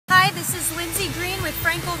this is Lindsay Greene with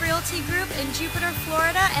Frankel Realty Group in Jupiter,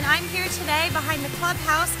 Florida, and I'm here today behind the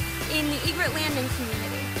clubhouse in the Egret Landing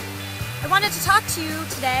community. I wanted to talk to you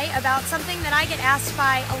today about something that I get asked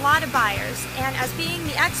by a lot of buyers, and as being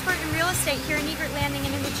the expert in real estate here in Egret Landing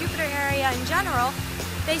and in the Jupiter area in general,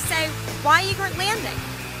 they say, why Egret Landing?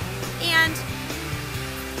 And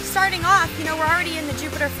starting off, we're already in the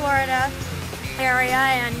Jupiter, Florida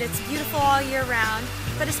area, and it's beautiful all year round.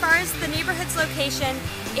 But as far as the neighborhood's location,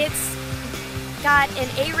 it's got an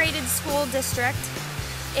A-rated school district.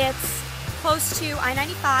 It's close to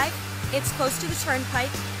I-95. It's close to the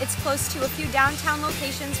Turnpike. It's close to a few downtown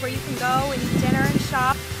locations where you can go and eat dinner and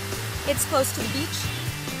shop. It's close to the beach.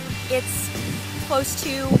 It's close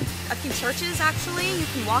to a few churches, actually. You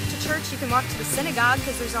can walk to church. You can walk to the synagogue,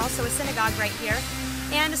 because there's also a synagogue right here.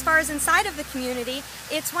 And as far as inside of the community,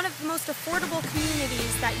 it's one of the most affordable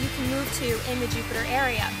communities that you can move to in the Jupiter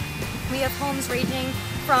area. We have homes ranging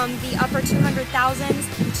from the upper 200,000s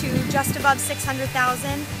to just above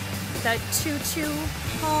 600,000. The 2-2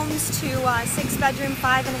 homes to 6-bedroom,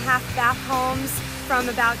 5.5-bath homes from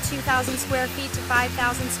about 2,000 square feet to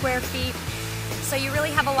 5,000 square feet. So you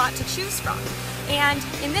really have a lot to choose from. And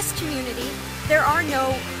in this community, there are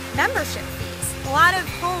no membership fees. A lot of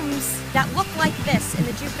homes that look like this in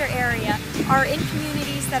the Jupiter area are in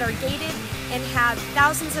communities that are gated and have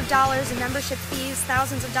thousands of dollars in membership fees,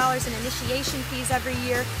 thousands of dollars in initiation fees every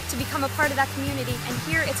year to become a part of that community. And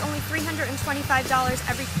here it's only $325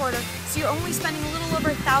 every quarter, so you're only spending a little over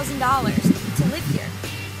 $1,000 to live here,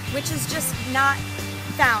 which is just not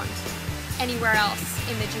found anywhere else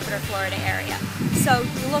in the Jupiter, Florida area. So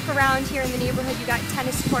you look around here in the neighborhood, you got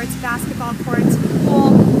tennis courts, basketball courts,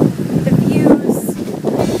 pool, the views,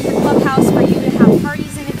 the clubhouse for you to have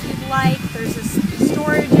parties in if you'd like. There's a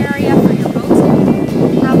storage area for your boats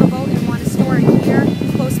if you have a boat and want to store it here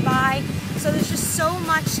close by. So there's just so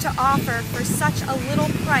much to offer for such a little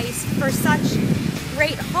price for such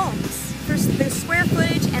great homes. For the square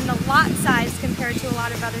footage and the lot size compared to a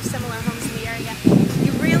lot of other similar homes in the area,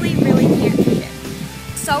 you really, really can't beat it.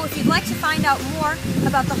 So if you'd like to find out more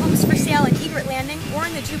about the homes for sale in Egret Landing or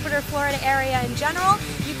in the Jupiter, Florida area in general,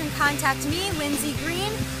 you can contact me, Lindsay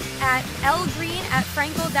Greene, at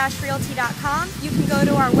lgreen@frankel-realty.com. You can go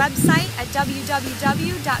to our website at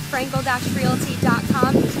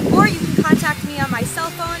www.frankel-realty.com, or you can contact me on my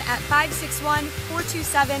cell phone at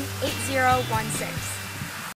 561-427-8016.